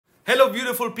Hello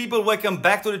beautiful people, welcome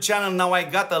back to the channel. Now I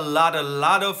got a lot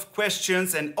of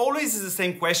questions, and always is the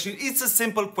same question. It's a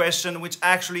simple question which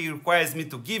actually requires me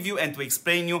to give you and to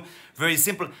explain you. Very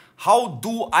simple. How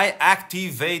do I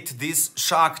activate this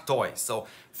shark toy? So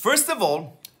first of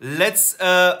all, let's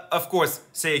of course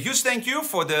say a huge thank you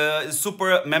for the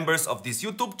super members of this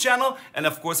YouTube channel, and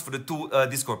of course for the two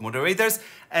Discord moderators.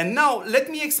 And now let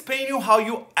me explain you how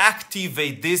you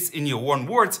activate this in your own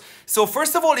words. So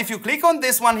first of all, if you click on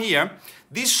this one here,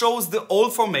 this shows the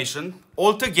old formation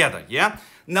all together, yeah?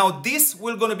 Now this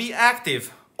will gonna be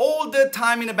active all the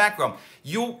time in the background.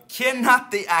 You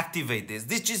cannot deactivate this.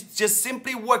 This is just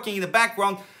simply working in the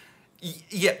background.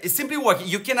 Yeah, it's simply working.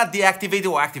 You cannot deactivate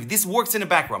or activate. This works in the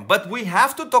background. But we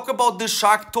have to talk about the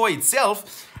shark toy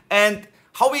itself and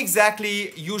how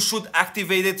exactly you should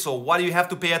activate it. So what do you have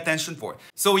to pay attention for?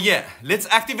 So yeah, let's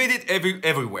activate it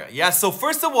everywhere. Yeah, so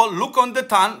first of all, look on the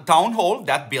town hall,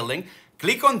 that building.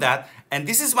 Click on that. And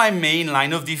this is my main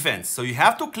line of defense. So you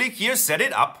have to click here, set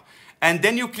it up. And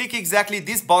then you click exactly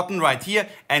this button right here,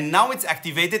 and now it's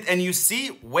activated. And you see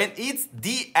when it's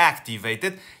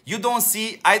deactivated, you don't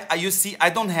see,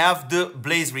 I don't have the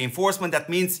blaze reinforcement. That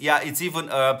means, yeah, it's even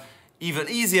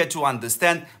easier to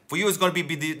understand. For you, it's going to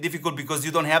be difficult because you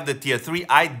don't have the tier 3.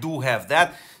 I do have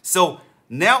that. So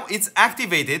now it's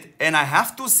activated, and I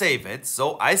have to save it.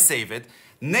 So I save it.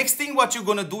 Next thing what you're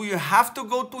gonna do, you have to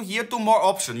go to here to more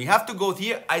option. You have to go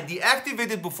here. I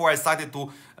deactivated before I started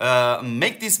to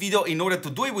make this video in order to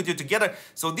do it with you together.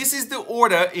 So this is the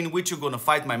order in which you're gonna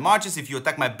fight my marches if you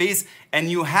attack my base, and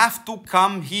you have to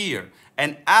come here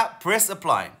and press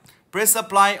apply. Press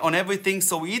apply on everything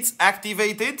so it's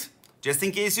activated just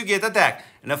in case you get attacked.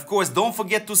 And of course, don't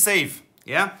forget to save.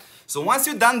 Yeah. So once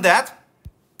you've done that,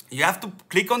 you have to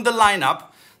click on the lineup.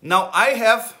 Now I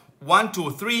have 1, 2,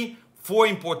 3. 4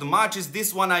 important marches.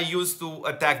 This one I use to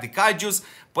attack the kaijus,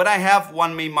 but I have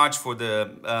one main march for the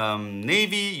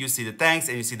navy. You see the tanks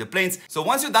and you see the planes. So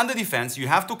once you've done the defense, you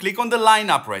have to click on the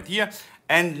lineup right here.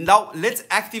 And now let's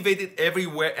activate it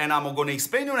everywhere, and I'm going to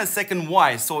explain you in a second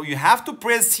why. So you have to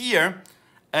press here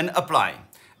and apply.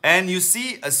 And you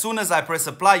see, as soon as I press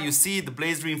apply, you see the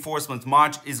blaze reinforcement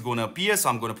march is going to appear. So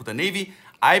I'm going to put a navy.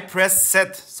 I press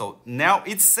set. So now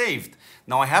it's saved.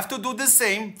 Now I have to do the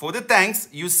same for the tanks.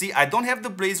 You see, I don't have the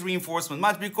blaze reinforcement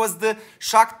march because the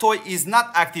shark toy is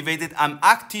not activated. I'm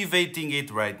activating it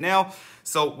right now.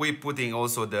 So we're putting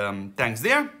also the tanks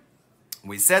there.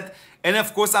 We set. And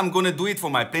of course, I'm going to do it for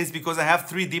my planes because I have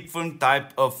 3 different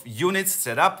type of units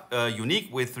set up,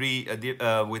 unique with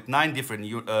 9 different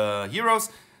heroes.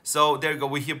 So there you go.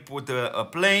 We here put a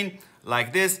plane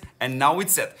like this, and now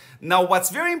it's set. Now what's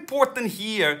very important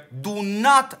here, do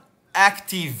not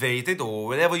activate it, or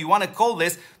whatever you want to call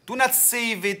this. Do not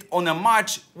save it on a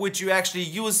march which you actually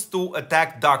use to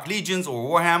attack Dark Legions or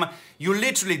Warhammer. You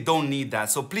literally don't need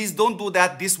that. So please don't do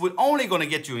that. This will only gonna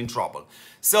get you in trouble.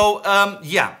 So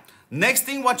yeah, next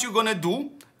thing what you're gonna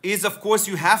do is, of course,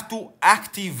 you have to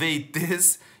activate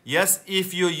this. Yes,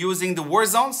 if you're using the war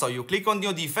zone. So you click on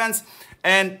your defense,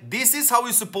 and this is how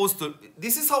you're supposed to,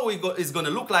 this is how it's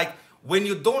gonna look like when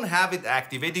you don't have it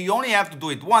activated. You only have to do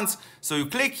it once. So you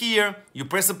click here, you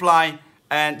press apply,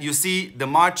 and you see the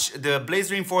march, the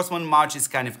blaze reinforcement march is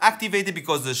kind of activated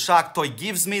because the shark toy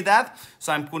gives me that.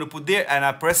 So I'm going to put there and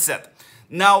I press set.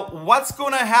 Now what's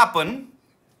going to happen,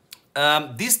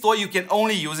 this toy you can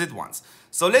only use it once.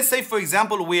 So let's say, for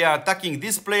example, we are attacking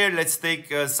this player. Let's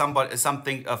take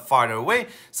something farther away.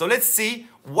 So let's see,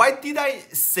 why did I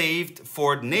save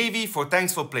for navy, for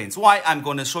tanks, for planes? Why? I'm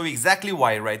going to show you exactly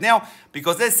why right now.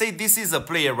 Because let's say this is a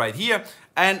player right here,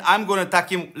 and I'm going to attack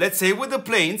him, let's say, with the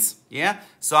planes. Yeah.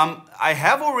 So I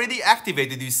have already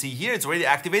activated. You see here, it's already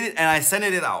activated, and I sent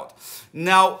it out.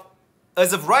 Now,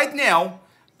 as of right now,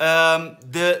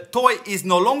 the toy is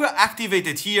no longer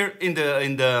activated here in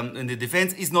the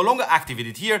defense. Is no longer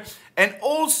activated here. And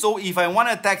also, if I want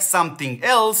to attack something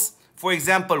else, for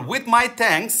example, with my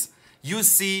tanks, you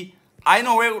see I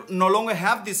no longer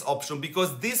have this option,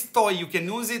 because this toy, you can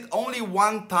use it only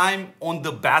one time on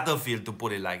the battlefield, to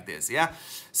put it like this. Yeah.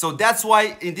 So that's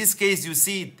why in this case, you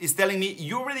see it's telling me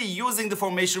you're already using the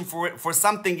formation for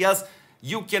something else.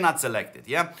 You cannot select it,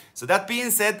 yeah? So that being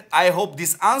said, I hope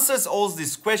this answers all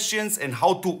these questions and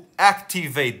how to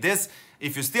activate this.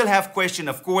 If you still have questions,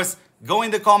 of course, go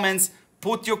in the comments,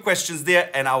 put your questions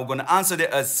there, and I'm gonna answer them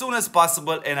as soon as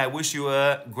possible. And I wish you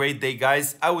a great day,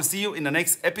 guys. I will see you in the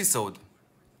next episode.